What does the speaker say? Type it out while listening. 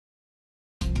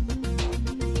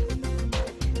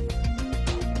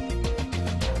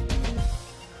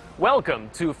Welcome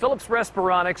to Philips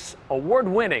Respironics'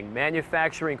 award-winning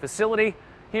manufacturing facility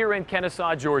here in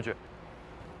Kennesaw, Georgia.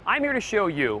 I'm here to show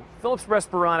you Philips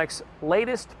Respironics'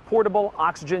 latest portable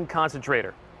oxygen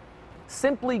concentrator.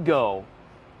 SimplyGo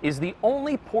is the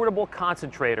only portable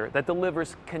concentrator that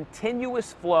delivers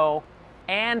continuous flow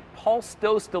and pulse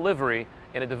dose delivery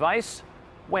in a device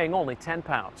weighing only 10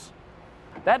 pounds.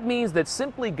 That means that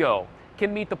SimplyGo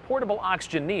can meet the portable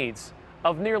oxygen needs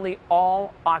of nearly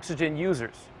all oxygen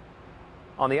users.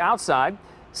 On the outside,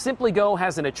 SimplyGo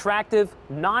has an attractive,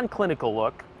 non-clinical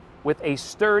look with a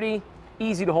sturdy,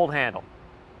 easy-to-hold handle.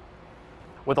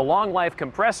 With a long-life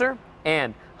compressor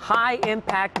and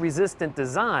high-impact resistant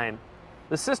design,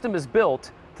 the system is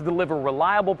built to deliver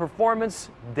reliable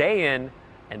performance day in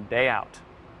and day out.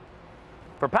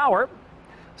 For power,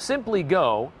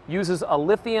 SimplyGo uses a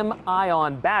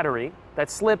lithium-ion battery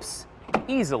that slips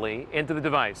easily into the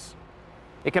device.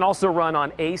 It can also run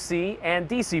on AC and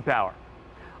DC power.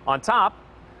 On top,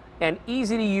 an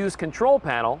easy-to-use control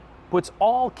panel puts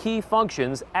all key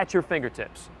functions at your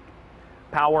fingertips.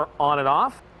 Power on and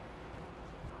off,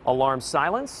 alarm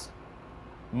silence,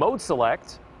 mode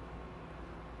select,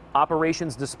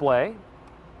 operations display,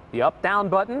 the up-down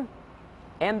button,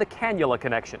 and the cannula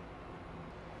connection.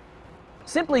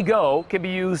 SimplyGo can be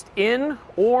used in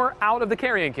or out of the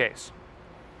carrying case.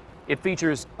 It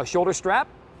features a shoulder strap,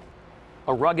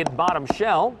 a rugged bottom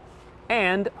shell,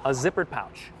 and a zippered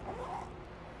pouch.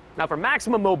 Now for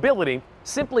maximum mobility,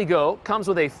 SimplyGo comes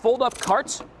with a fold-up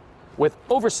cart with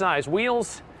oversized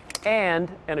wheels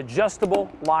and an adjustable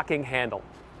locking handle.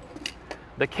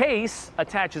 The case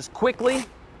attaches quickly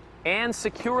and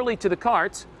securely to the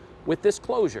cart with this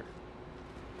closure.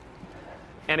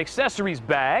 An accessories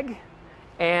bag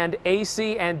and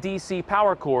AC and DC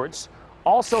power cords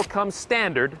also come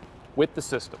standard with the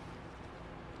system.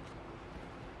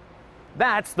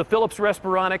 That's the Philips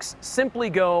Respironics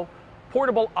SimplyGo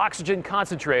Portable Oxygen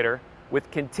Concentrator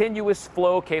with continuous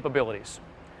flow capabilities.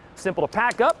 Simple to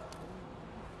pack up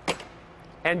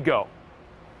and go.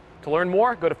 To learn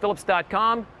more, go to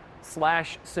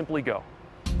philips.com/SimplyGo.